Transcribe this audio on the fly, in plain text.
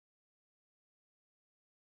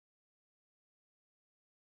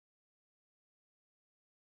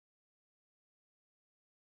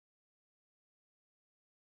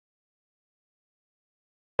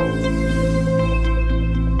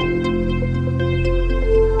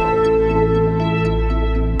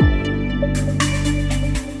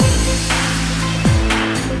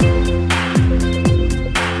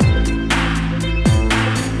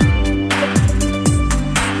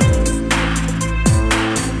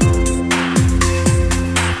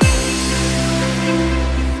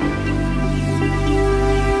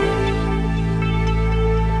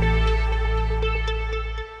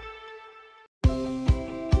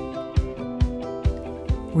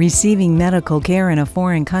Receiving medical care in a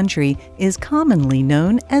foreign country is commonly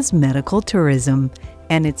known as medical tourism,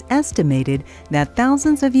 and it's estimated that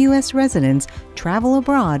thousands of U.S. residents travel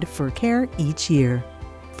abroad for care each year.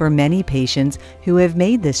 For many patients who have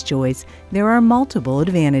made this choice, there are multiple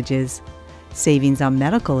advantages: savings on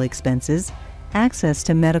medical expenses, access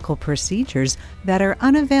to medical procedures that are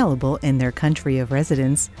unavailable in their country of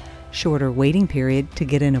residence, shorter waiting period to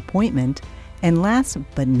get an appointment, and last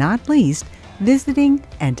but not least, visiting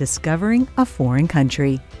and discovering a foreign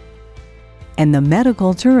country. And the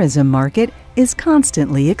medical tourism market is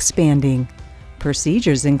constantly expanding.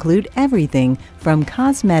 Procedures include everything from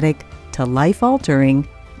cosmetic to life-altering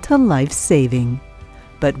to life-saving.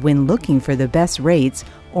 But when looking for the best rates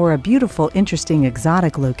or a beautiful, interesting,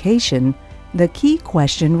 exotic location, the key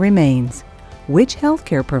question remains: which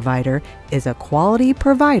healthcare provider is a quality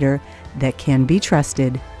provider that can be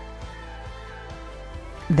trusted?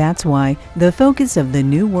 That's why the focus of the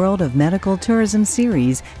New World of Medical Tourism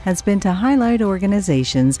series has been to highlight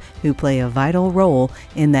organizations who play a vital role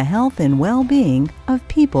in the health and well-being of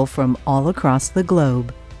people from all across the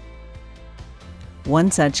globe. One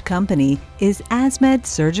such company is ASMED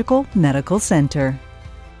Surgical Medical Center.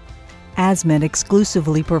 ASMED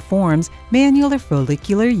exclusively performs manular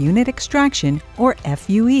follicular unit extraction, or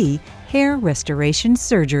FUE, hair restoration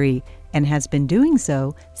surgery, and has been doing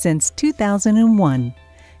so since 2001.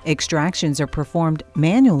 Extractions are performed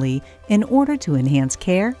manually in order to enhance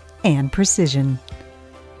care and precision.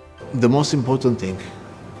 The most important thing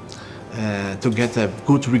to get a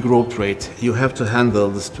good regrowth rate, you have to handle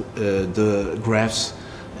the grafts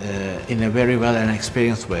in a very well and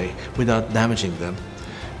experienced way without damaging them.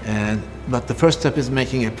 But the first step is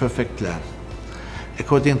making a perfect plan.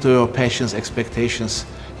 According to your patient's expectations,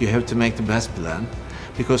 you have to make the best plan,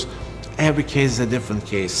 because every case is a different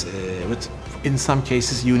case. In some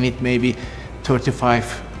cases you need maybe 35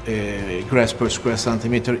 grafts per square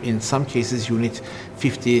centimeter. In some cases you need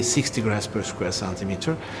 50, 60 grafts per square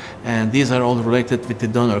centimeter. And these are all related with the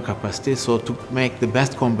donor capacity. So to make the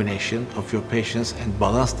best combination of your patients and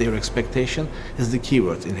balance their expectation is the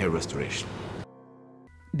keyword in hair restoration.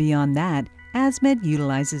 Beyond that, ASMED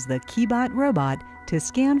utilizes the KeyBot robot to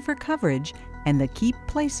scan for coverage and the Keep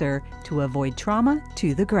Placer to avoid trauma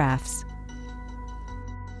to the grafts.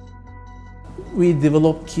 We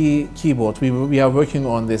developed KeyBot. We are working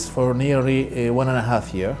on this for nearly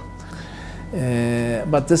 1.5 years.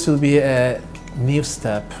 But this will be a new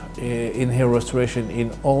step in hair restoration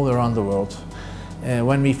in all around the world.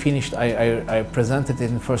 When we finished, I presented it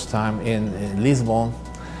the first time in Lisbon,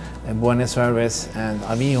 Buenos Aires, and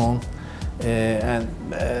Avignon.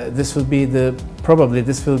 This will be probably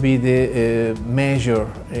the major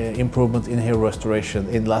improvement in hair restoration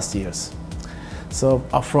in last years. So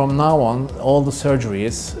from now on, all the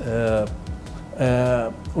surgeries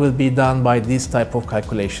will be done by this type of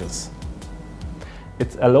calculations.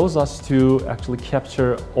 It allows us to actually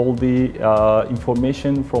capture all the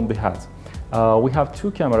information from the head. We have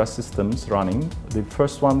two camera systems running. The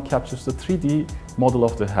first one captures the 3D model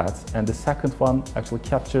of the head, and the second one actually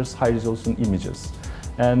captures high-resolution images.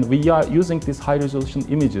 And we are using these high-resolution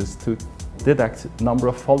images to detect number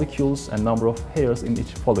of follicles and number of hairs in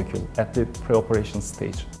each follicle at the pre-operation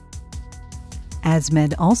stage.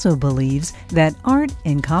 ASMED also believes that art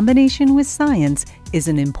in combination with science is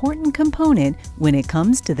an important component when it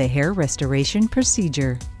comes to the hair restoration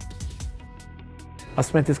procedure.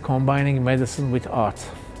 ASMED is combining medicine with art.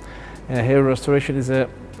 Hair restoration is an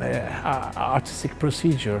artistic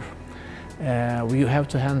procedure. You have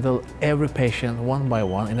to handle every patient one by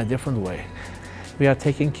one in a different way. We are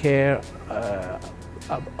taking care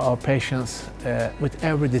of our patients with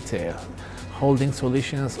every detail: holding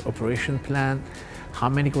solutions, operation plan, how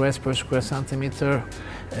many grafts per square centimeter,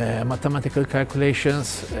 mathematical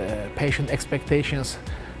calculations, patient expectations.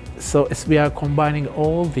 So we are combining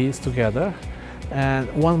all these together, and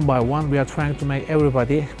one by one we are trying to make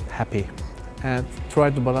everybody happy and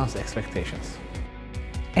try to balance expectations.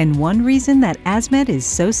 And one reason that ASMED is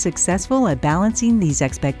so successful at balancing these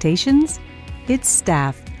expectations? Its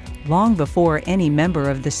staff. Long before any member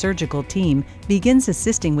of the surgical team begins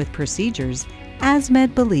assisting with procedures,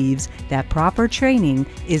 ASMED believes that proper training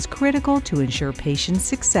is critical to ensure patient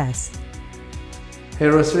success.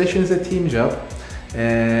 Hair restoration is a team job.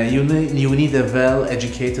 You need a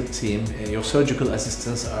well-educated team. Your surgical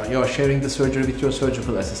assistants you are sharing the surgery with your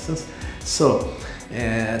surgical assistants. So,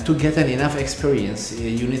 to get enough experience,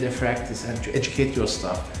 you need a practice and to educate your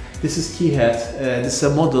staff. This is key head. This is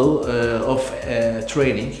a model of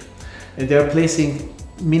training. They are placing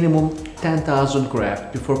minimum 10,000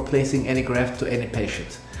 grafts before placing any graft to any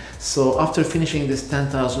patient. So after finishing this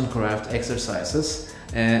 10,000 graft exercises,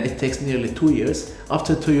 It takes nearly 2 years.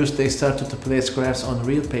 After 2 years, they started to place grafts on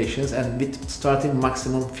real patients and with starting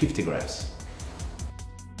maximum 50 grafts.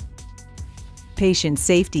 Patient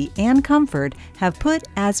safety and comfort have put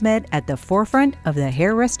ASMED at the forefront of the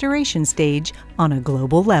hair restoration stage on a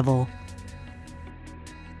global level.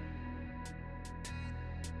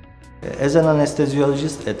 As an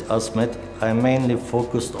anesthesiologist at ASMED, I'm mainly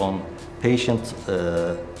focused on patient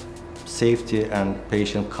safety and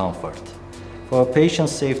patient comfort. For patient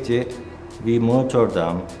safety, we monitor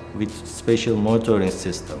them with special monitoring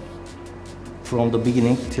system from the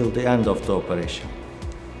beginning till the end of the operation.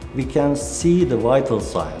 We can see the vital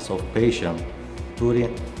signs of patient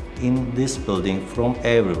in this building from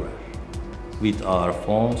everywhere with our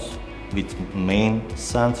phones, with main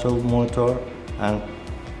central monitor and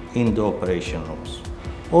in the operation rooms.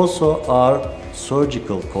 Also, our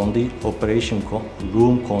surgical operation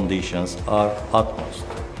room conditions are utmost.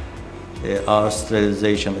 Our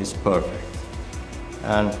sterilization is perfect.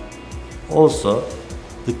 And also,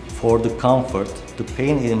 for the comfort, the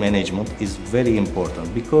pain management is very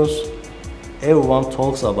important because everyone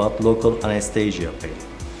talks about local anesthesia pain.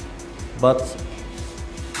 But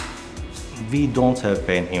we don't have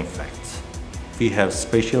pain in fact. We have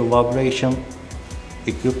special vibration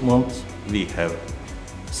equipment, we have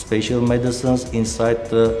special medicines inside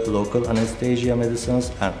the local anesthesia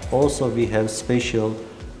medicines, and also we have special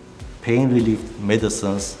pain relief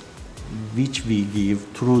medicines which we give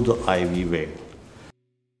through the IV way.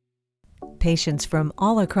 Patients from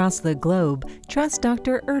all across the globe trust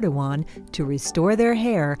Dr. Erdoğan to restore their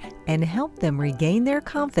hair and help them regain their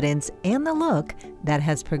confidence and the look that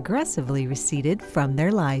has progressively receded from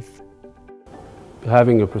their life.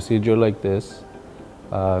 Having a procedure like this,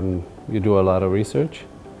 you do a lot of research,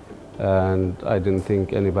 and I didn't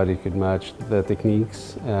think anybody could match the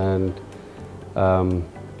techniques, and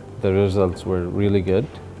the results were really good.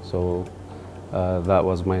 So that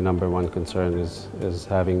was my #1 concern, is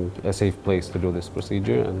having a safe place to do this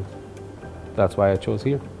procedure, and that's why I chose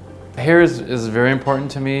here. Hair is very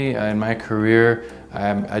important to me in my career.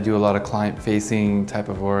 I do a lot of client-facing type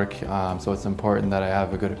of work, so it's important that I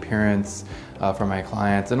have a good appearance for my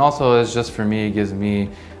clients, and also it's just for me, it gives me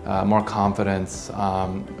more confidence,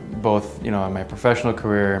 both in my professional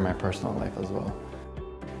career and my personal life as well.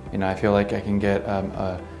 I feel like I can get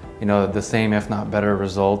the same, if not better,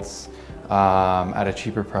 results at a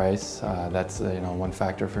cheaper price. That's one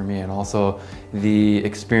factor for me, and also the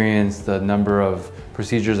experience, the number of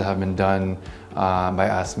procedures that have been done by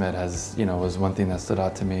ASMED was one thing that stood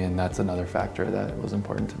out to me, and that's another factor that was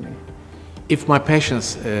important to me. If my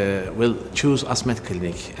patients will choose ASMED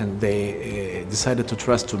Clinic and they decided to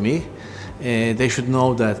trust to me, they should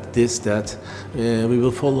know that we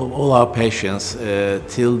will follow all our patients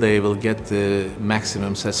till they will get the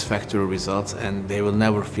maximum satisfactory results, and they will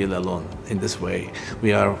never feel alone. In this way,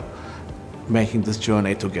 we are making this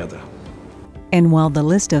journey together. And while the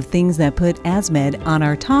list of things that put ASMED on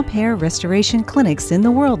our top hair restoration clinics in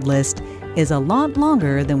the world list is a lot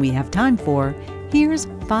longer than we have time for, here's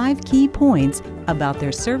 5 key points about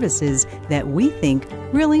their services that we think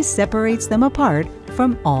really separates them apart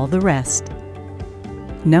from all the rest.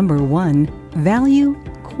 Number 1, value,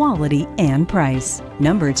 quality, and price.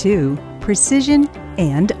 Number 2, precision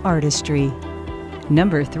and artistry.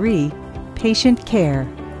 Number 3, patient care.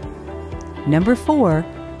 Number 4,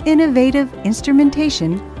 innovative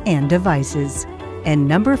instrumentation and devices. And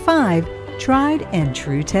number 5, tried and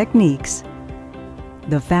true techniques.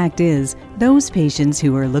 The fact is, those patients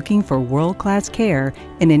who are looking for world-class care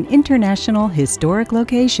in an international historic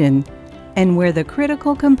location, and where the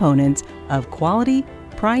critical components of quality,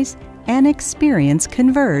 price, and experience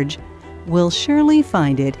converge, will surely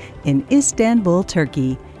find it in Istanbul,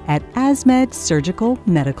 Turkey, at ASMED Surgical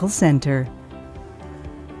Medical Center.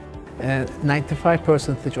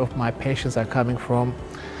 95% of my patients are coming from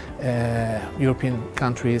European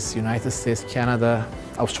countries, United States, Canada,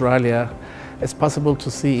 Australia. It's possible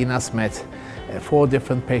to see in ASMED 4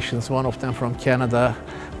 different patients, one of them from Canada,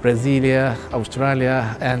 Brasilia,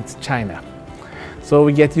 Australia, and China. So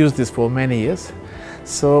we get used to this for many years.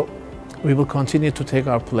 So we will continue to take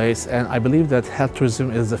our place, and I believe that health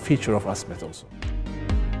tourism is the future of ASMED also.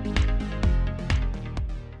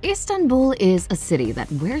 Istanbul is a city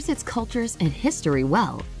that wears its cultures and history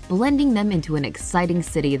well, blending them into an exciting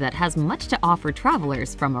city that has much to offer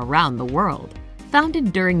travelers from around the world.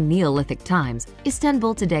 Founded during Neolithic times,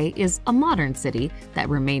 Istanbul today is a modern city that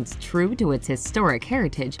remains true to its historic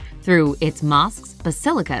heritage through its mosques,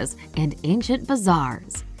 basilicas, and ancient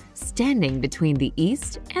bazaars. Standing between the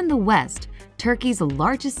East and the West, Turkey's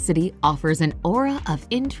largest city offers an aura of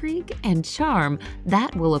intrigue and charm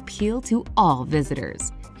that will appeal to all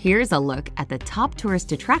visitors. Here's a look at the top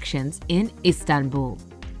tourist attractions in Istanbul.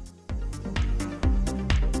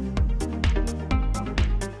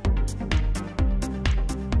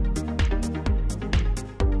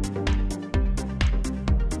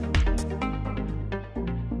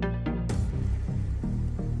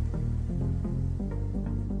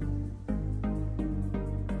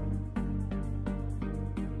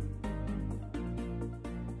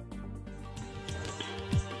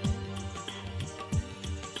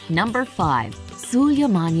 Number 5.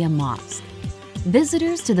 Süleymaniye Mosque.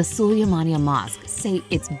 Visitors to the Süleymaniye Mosque say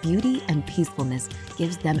its beauty and peacefulness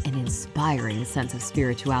gives them an inspiring sense of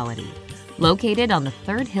spirituality. Located on the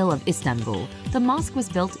third hill of Istanbul, the mosque was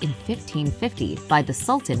built in 1550 by the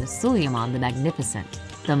Sultan Süleyman the Magnificent.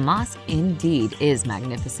 The mosque indeed is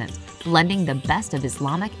magnificent, blending the best of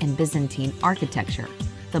Islamic and Byzantine architecture.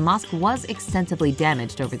 The mosque was extensively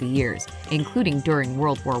damaged over the years, including during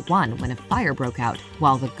World War I when a fire broke out,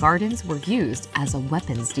 while the gardens were used as a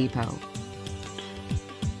weapons depot.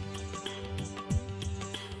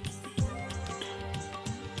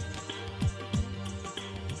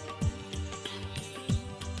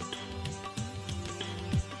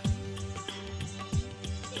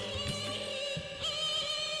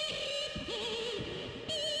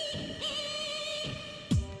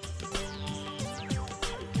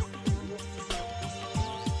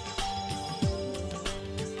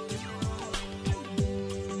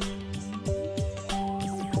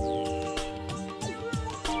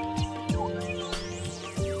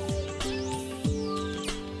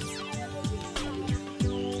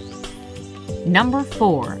 Number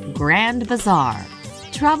 4. Grand Bazaar.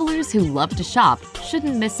 Travelers who love to shop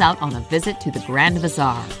shouldn't miss out on a visit to the Grand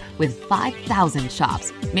Bazaar, with 5,000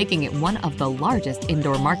 shops, making it one of the largest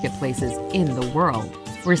indoor marketplaces in the world.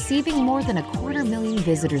 Receiving more than 250,000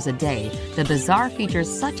 visitors a day, the bazaar features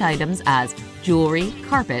such items as jewelry,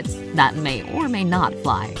 carpets that may or may not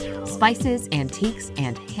fly, spices, antiques,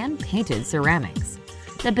 and hand-painted ceramics.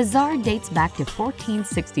 The bazaar dates back to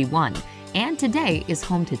 1461 and today is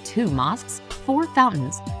home to 2 mosques, 4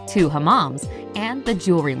 fountains, 2 hammams, and the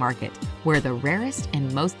jewelry market, where the rarest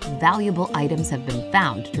and most valuable items have been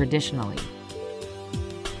found traditionally.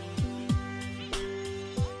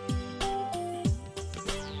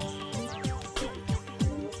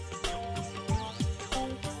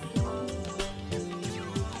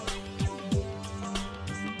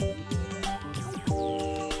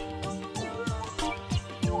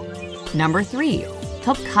 Number 3.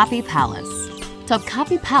 Topkapi Palace.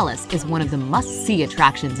 Topkapi Palace is one of the must-see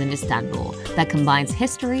attractions in Istanbul that combines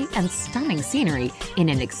history and stunning scenery in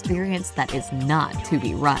an experience that is not to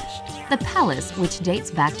be rushed. The palace, which dates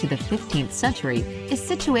back to the 15th century, is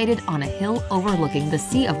situated on a hill overlooking the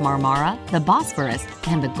Sea of Marmara, the Bosphorus,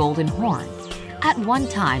 and the Golden Horn. At one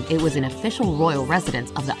time, it was an official royal residence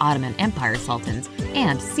of the Ottoman Empire sultans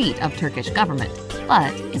and seat of Turkish government,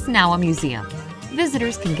 but is now a museum.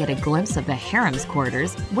 Visitors can get a glimpse of the harem's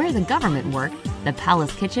quarters, where the government worked, the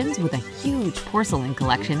palace kitchens with a huge porcelain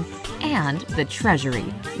collection, and the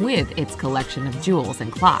treasury, with its collection of jewels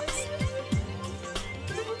and clocks.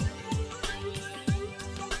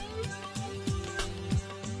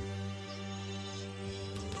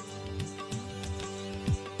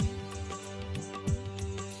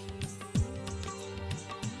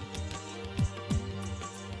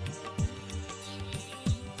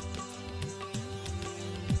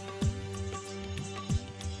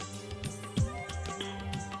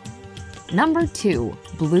 Number 2.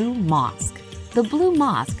 Blue Mosque. The Blue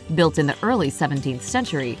Mosque, built in the early 17th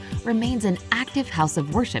century, remains an active house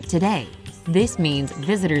of worship today. This means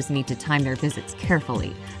visitors need to time their visits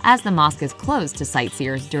carefully, as the mosque is closed to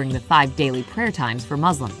sightseers during the 5 daily prayer times for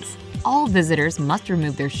Muslims. All visitors must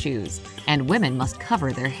remove their shoes, and women must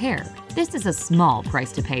cover their hair. This is a small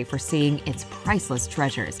price to pay for seeing its priceless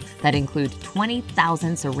treasures that include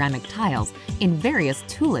 20,000 ceramic tiles in various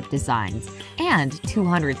tulip designs and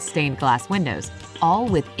 200 stained glass windows, all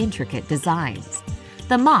with intricate designs.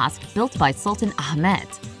 The mosque, built by Sultan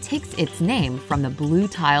Ahmet, takes its name from the blue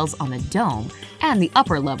tiles on the dome and the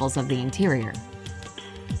upper levels of the interior.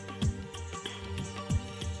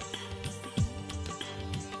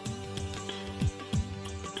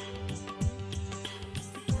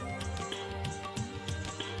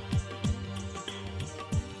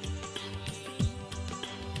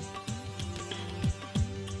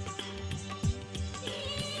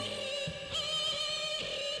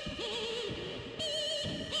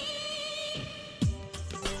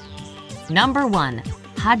 Number 1.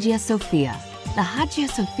 Hagia Sophia. The Hagia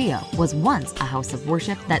Sophia was once a house of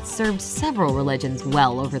worship that served several religions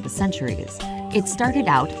well over the centuries. It started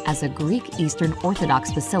out as a Greek Eastern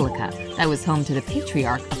Orthodox basilica that was home to the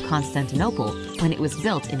Patriarch of Constantinople when it was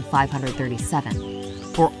built in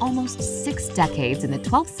 537. For almost 6 decades in the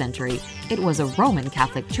 12th century, it was a Roman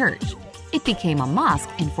Catholic church. It became a mosque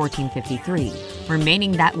in 1453,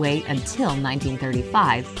 remaining that way until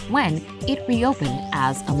 1935, when it reopened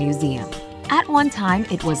as a museum. At one time,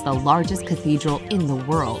 it was the largest cathedral in the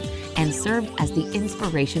world and served as the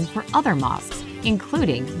inspiration for other mosques,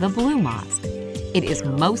 including the Blue Mosque. It is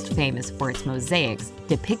most famous for its mosaics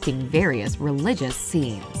depicting various religious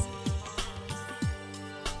scenes.